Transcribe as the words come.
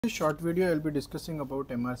This short video I'll be discussing about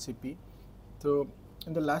MRCP. So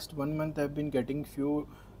in the last 1 month I've been getting few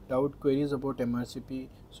doubt queries about MRCP,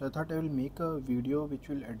 so I thought I will make a video which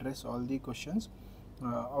will address all the questions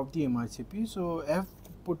of the MRCP. So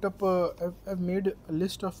I've made a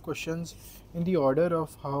list of questions in the order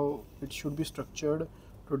of how it should be structured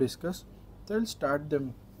to discuss. So I'll start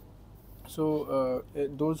them. So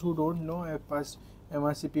those who don't know, I have passed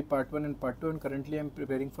MRCP part 1 and part 2, and currently I am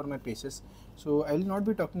preparing for my PACES. So I will not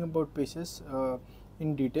be talking about PACES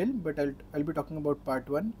in detail, but I'll be talking about part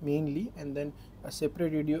 1 mainly, and then a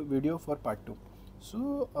separate video for part 2.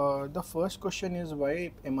 So the first question is,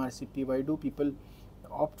 why MRCP? Why do people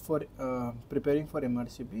opt for preparing for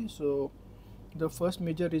MRCP? So the first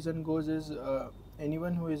major reason goes is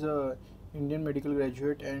anyone who is a Indian medical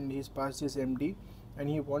graduate and he's passed his MD and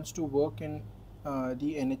he wants to work in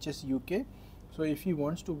the NHS UK. So if he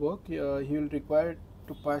wants to work, he will require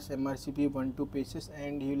to pass MRCP 1-2 PACES,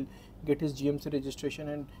 and he'll get his GMC registration,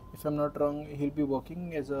 and if I'm not wrong, he'll be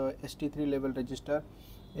working as a ST3 level registrar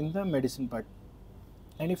in the medicine part.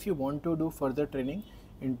 And if you want to do further training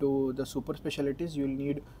into the super specialties, you will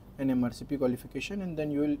need an MRCP qualification, and then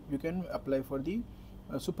you can apply for the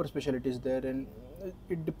super specialties there. And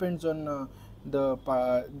it depends on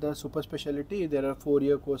the super specialty. There are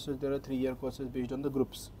 4-year courses, there are 3-year courses based on the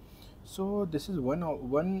groups. So this is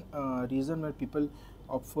one reason where people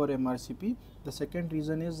opt for MRCP. The second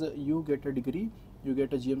reason is you get a degree, you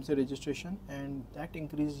get a GMC registration, and that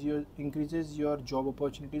increases your job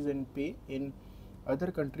opportunities and pay in other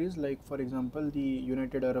countries, like for example the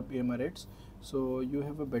United Arab Emirates. So you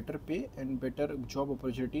have a better pay and better job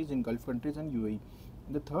opportunities in Gulf countries and UAE.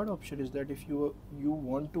 The third option is that if you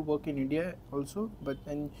want to work in India also, but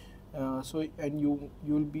then you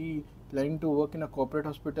will be planning to work in a corporate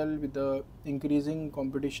hospital with the increasing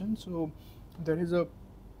competition. So there is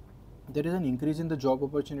an increase in the job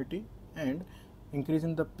opportunity and increase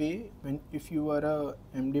in the pay if you are a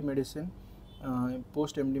MD medicine,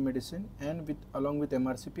 post MD medicine, and along with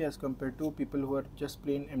MRCP, as compared to people who are just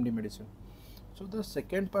plain MD medicine. So the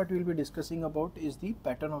second part we will be discussing about is the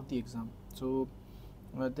pattern of the exam. So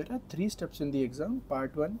there are 3 steps in the exam: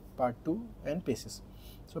 part 1, part 2, and PACES.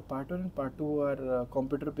 So part 1 and part 2 are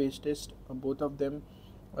computer based test. Both of them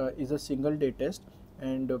is a single day test,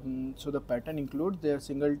 and so the pattern includes their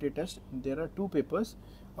single day test. There are 2 papers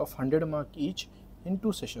of 100 mark each in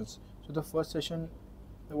 2 sessions. So the first session,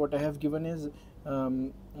 what I have given is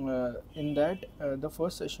in that the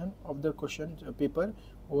first session of the question paper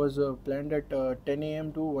was planned at 10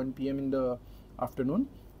 a.m. to 1 p.m. in the afternoon,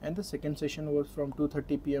 and the second session was from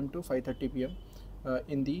 2:30 p.m. to 5:30 p.m.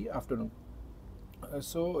 In the afternoon.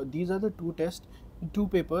 So these are the 2 tests, 2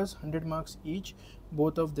 papers, 100 marks each,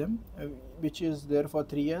 both of them, which is there for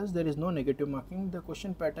 3 years. There is no negative marking. The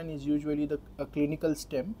question pattern is usually a clinical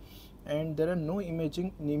STEM, and there are no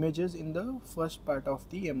images in the first part of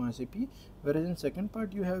the MRCP, whereas in second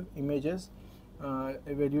part you have images where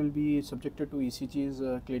you will be subjected to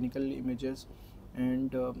ECGs, clinical images,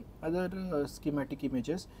 and other schematic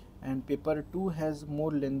images. And paper 2 has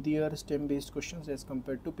more lengthier STEM based questions as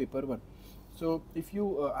compared to paper 1. So if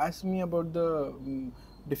you ask me about the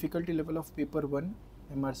difficulty level of paper 1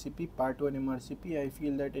 MRCP, part 1 MRCP, I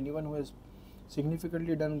feel that anyone who has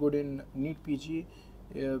significantly done good in NEET PG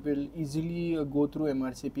will easily go through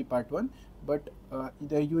MRCP part 1, but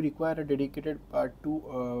you require a dedicated part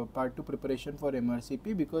 2 preparation for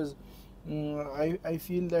MRCP, because I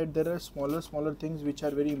feel that there are smaller things which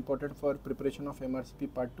are very important for preparation of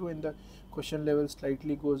MRCP part 2, and the question level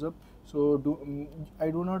slightly goes up. So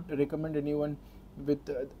I do not recommend anyone with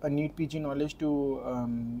a NEET PG knowledge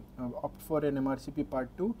to opt for an MRCP part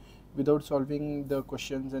 2 without solving the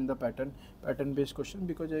questions and the pattern based question,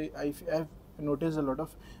 because I have noticed a lot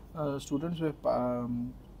of students who have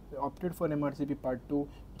opted for MRCP part 2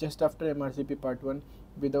 just after MRCP part 1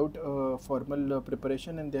 without formal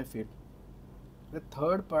preparation, and they failed. The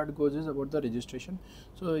third part goes is about the registration.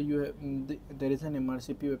 So you have, there is an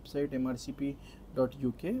MRCP website,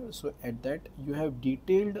 mrcp.uk. so at that you have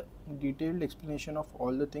detailed explanation of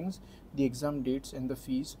all the things: the exam dates and the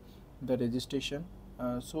fees, the registration.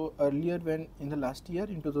 So earlier, when in the last year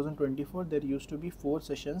in 2024, there used to be 4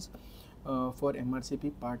 sessions for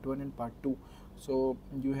MRCP part 1 and part 2. So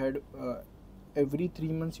you had every 3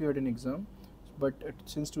 months you had an exam, but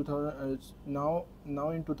since 2000 now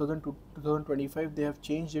in 2025 they have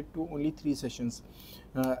changed it to only 3 sessions.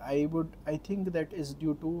 I think that is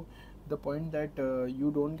due to the point that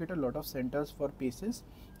you don't get a lot of centers for PACES,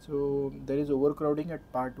 so there is overcrowding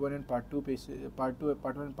at part 1 and part 2 PACES, part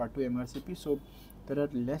 1 and part 2 MRCP. So there are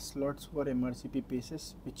less slots for MRCP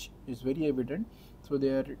paces, which is very evident. So they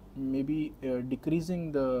are maybe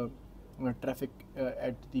decreasing the traffic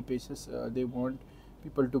at the paces. They want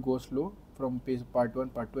people to go slow from pace part 1,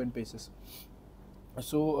 part 2 and paces.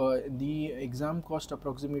 So the exam cost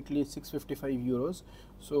approximately 655 euros.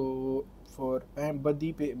 So for but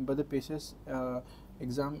the paces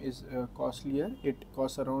exam is costlier. It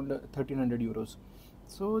costs around 1300 euros.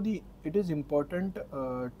 So it is important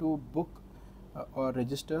to book or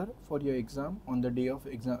register for your exam on the day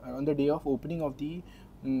of opening of the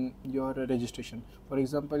your registration. For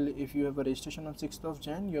example, if you have a registration on 6th of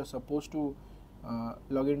Jan, you are supposed to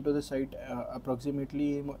log into the site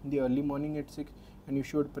approximately in the early morning at 6, and you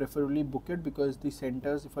should preferably book it, because the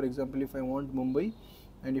centers, for example, if I want Mumbai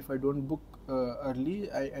and if I don't book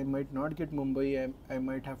early, I might not get Mumbai. I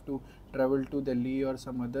might have to travel to Delhi or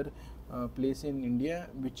some other place in India,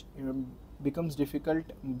 which becomes difficult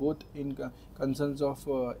both in concerns of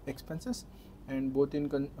expenses and both in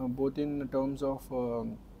terms of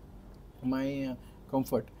my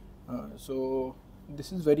comfort. So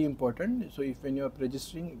this is very important. So if when you are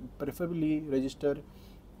registering, preferably register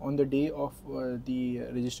on the day of the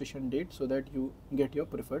registration date, so that you get your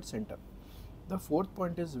preferred center. The fourth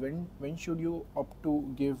point is when should you opt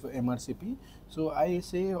to give MRCP. So I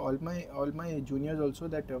say all my juniors also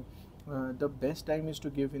that the best time is to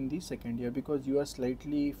give in the second year, because you are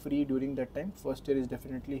slightly free during that time. First year is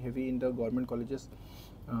definitely heavy in the government colleges.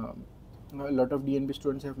 A lot of DNB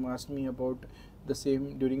students have asked me about the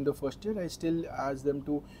same during the first year. I still ask them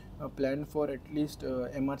to plan for at least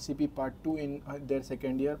MRCP part 2 in their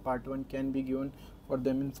second year. Part 1 can be given for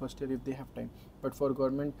them in first year if they have time. But for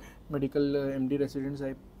government medical MD residents,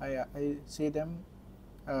 I say them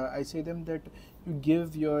that you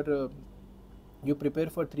give your you prepare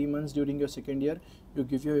for 3 months during your second year, you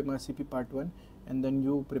give your MRCP part 1, and then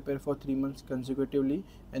you prepare for 3 months consecutively,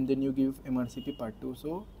 and then you give MRCP part 2.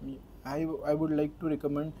 So I would like to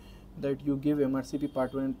recommend that you give MRCP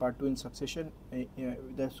part 1 and part 2 in succession,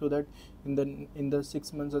 so that in the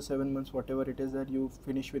 6 months or 7 months, whatever it is, that you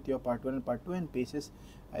finish with your part 1 and part 2. And paces,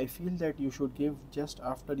 I feel that you should give just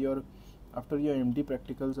after your MD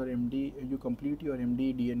practicals, or MD, you complete your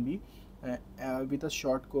MD DNB with a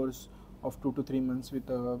short course of 2 to 3 months with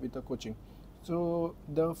a coaching. So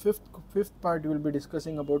the fifth part we will be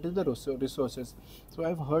discussing about is the resources. So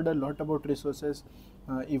I've heard a lot about resources,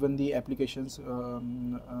 even the applications,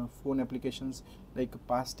 phone applications like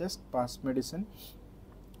Pass Test, Pass Medicine.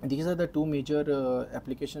 These are the two major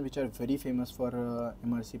applications which are very famous for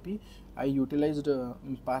MRCP. I utilized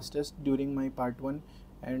Pass Test during my part 1,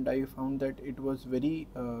 and I found that it was very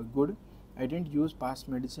good. I didn't use Pass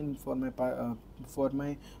Medicine for my part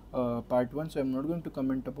 1, so I'm not going to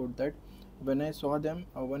comment about that. When I saw them,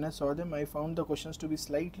 I found the questions to be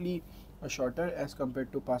slightly shorter as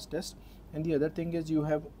compared to Pass Test. And the other thing is you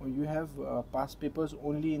have past papers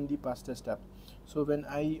only in the Pass Test app. So when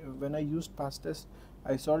I used Pass Test,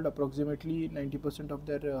 I solved approximately 90% of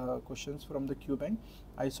their questions from the Q bank.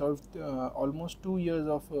 I solved almost 2 years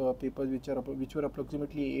of papers, which were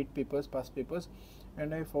approximately 8 papers, past papers,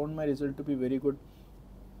 and I found my result to be very good.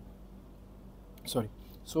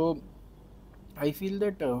 So I feel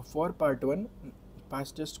that for part 1,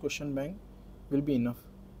 Pass Test question bank will be enough.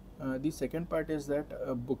 The second part is that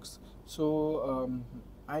books. So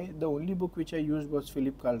the only book which I used was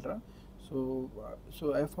Philip Kalra. So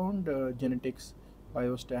I found genetics,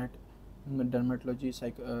 biostat, dermatology,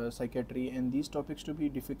 psychiatry, and these topics to be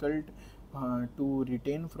difficult to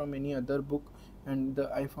retain from any other book, and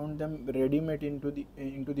I found them ready-made into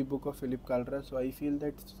the book of Philip Kalra. So I feel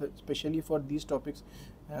that especially for these topics,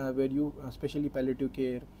 where you especially palliative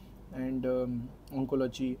care and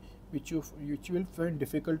oncology, which you will find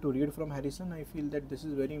difficult to read from Harrison, I feel that this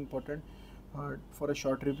is very important for a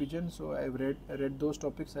short revision. So I've read those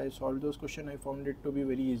topics, I solved those questions, I found it to be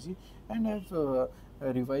very easy, and I've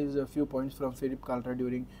revised a few points from Philip Kalra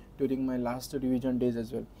during my last revision days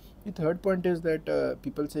as well. The third point is that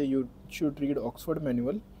people say you should read Oxford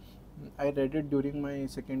Manual. I read it during my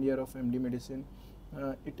second year of MD Medicine.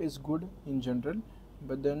 It is good in general,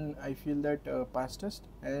 but then I feel that Pass Test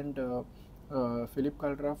and Philip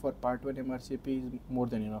Kalra for part 1 MRCP is more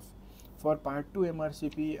than enough. For part 2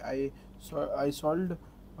 MRCP, I solved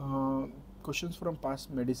questions from Pass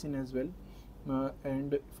Medicine as well,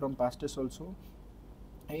 and from Pass Test also.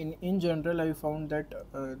 In general, I found that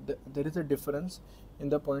there is a difference in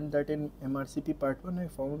the point that in MRCP part 1, I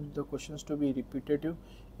found the questions to be repetitive,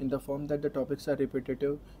 in the form that the topics are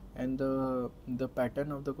repetitive and the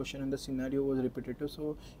pattern of the question and the scenario was repetitive.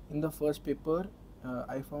 So in the first paper,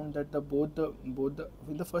 I found that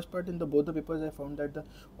in the first part in the both the papers I found that the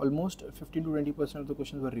almost 15 to 20% of the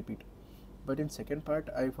questions were repeat, but in second part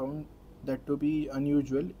I found that to be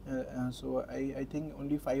unusual. So I think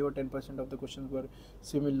only 5 or 10% of the questions were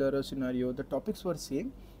similar or scenario. The topics were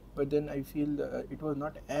same, but then I feel it was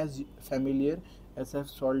not as familiar as I've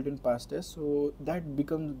solved in past tests. So that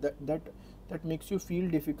becomes that makes you feel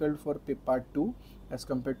difficult for part 2 as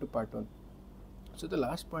compared to part 1. So the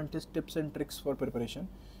last point is tips and tricks for preparation.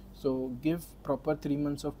 So give proper 3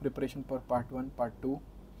 months of preparation for part 1, part 2.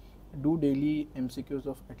 Do daily MCQs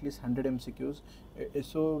of at least 100 MCQs.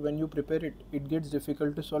 So when you prepare it, it gets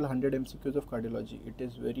difficult to solve 100 MCQs of cardiology. It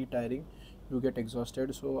is very tiring. You get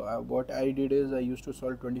exhausted. So what I did is I used to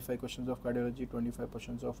solve 25 questions of cardiology, 25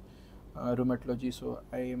 questions of rheumatology. So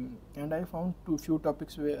I found few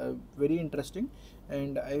topics were very interesting,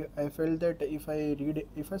 and I felt that if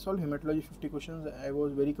I solve hematology 50 questions, I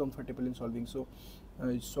was very comfortable in solving. So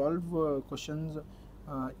solve questions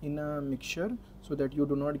in a mixture so that you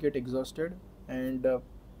do not get exhausted. And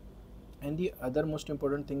the other most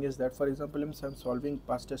important thing is that, for example, I'm solving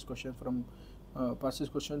past test question from past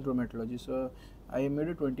test question rheumatology. So I made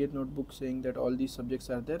a 20th notebook saying that all these subjects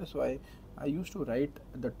are there. So I used to write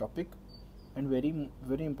the topic and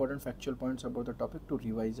very important factual points about the topic to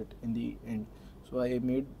revise it in the end. So I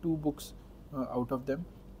made 2 books out of them,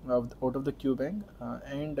 out of the Q bank,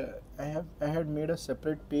 and I had made a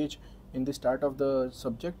separate page in the start of the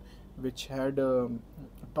subject which had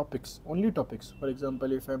only topics. For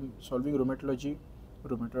example, if I'm solving rheumatology,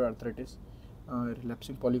 rheumatoid arthritis,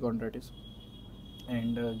 relapsing polychondritis,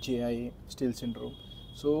 and JI Still syndrome.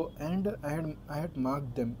 So and I had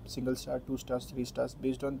marked them single star, 2 stars, 3 stars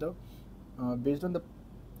based on the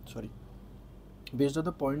sorry based on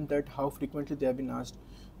the point that how frequently they have been asked.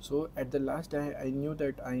 So at the last I knew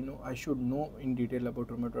that I should know in detail about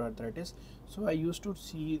rheumatoid arthritis. So I used to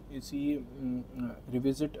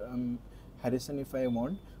revisit Harrison if I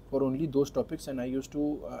want for only those topics, and I used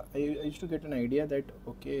to get an idea that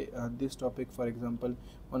okay, this topic, for example,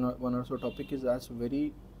 one or so topic is asked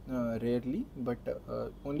very rarely, but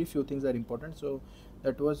only few things are important. So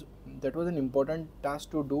that was an important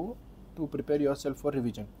task to do to prepare yourself for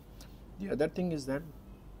revision. The other thing is that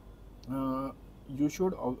you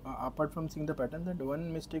should, apart from seeing the patterns, that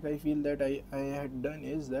one mistake I feel that I had done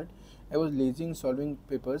is that I was lazy in solving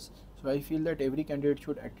papers. So I feel that every candidate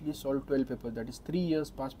should at least solve 12 papers, that is 3 years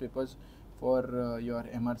past papers for your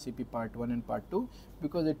MRCP part 1 and part 2,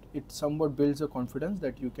 because it somewhat builds a confidence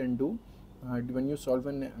that you can do. When you solve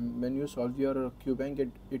your Q bank,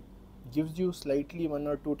 it gives you slightly 1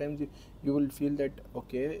 or 2 times you will feel that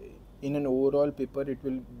okay, in an overall paper it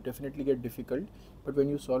will definitely get difficult, but when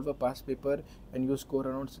you solve a past paper and you score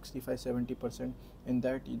around 65-70%, and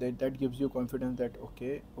that gives you confidence that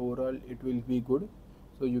okay, overall it will be good,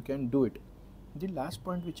 so you can do it. The last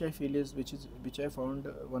point which I feel is which I found,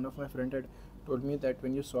 one of my friend had told me that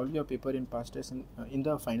when you solve your paper in past test in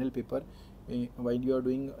the final paper, while you are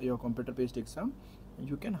doing your computer based exam,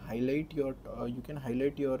 you can highlight your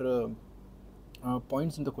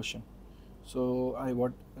points in the question. So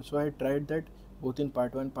I tried that both in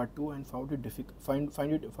part 1 part 2 and found it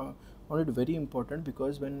found it very important,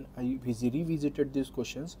 because when I revisited these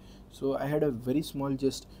questions, so I had a very small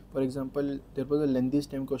gist. For example, there was a lengthy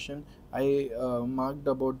STEM question. I marked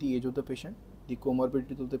about the age of the patient, the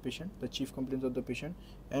comorbidities of the patient, the chief complaints of the patient,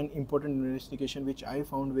 and important investigation which I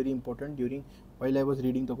found very important while I was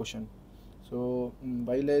reading the question. So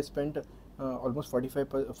while I spent almost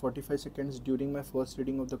 45 seconds during my first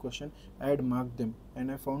reading of the question, I had marked them,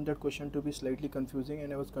 and I found that question to be slightly confusing,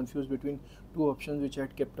 and I was confused between 2 options which I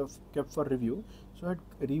had kept for review. So I had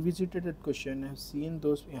revisited that question, I have seen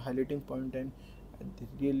those highlighting point, and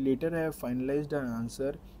later I have finalized an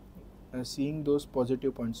answer seeing those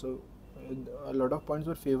positive points. So a lot of points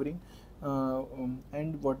were favoring,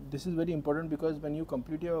 and what this is very important, because when you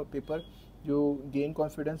complete your paper you gain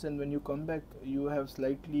confidence, and when you come back you have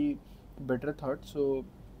slightly better thoughts. So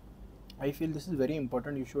I feel this is very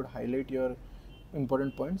important. You should highlight your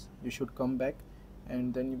important points, you should come back,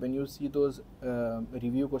 and then when you see those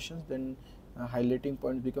review questions, then highlighting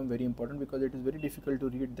points become very important, because it is very difficult to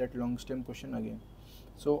read that long stem question again.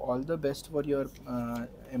 So all the best for your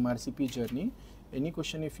MRCP journey. Any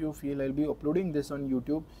question, if you feel, I'll be uploading this on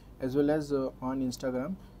YouTube as well as on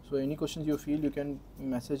Instagram. So any questions you feel, you can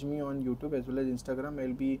message me on YouTube as well as Instagram.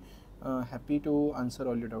 I'll be happy to answer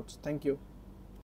all your doubts. Thank you.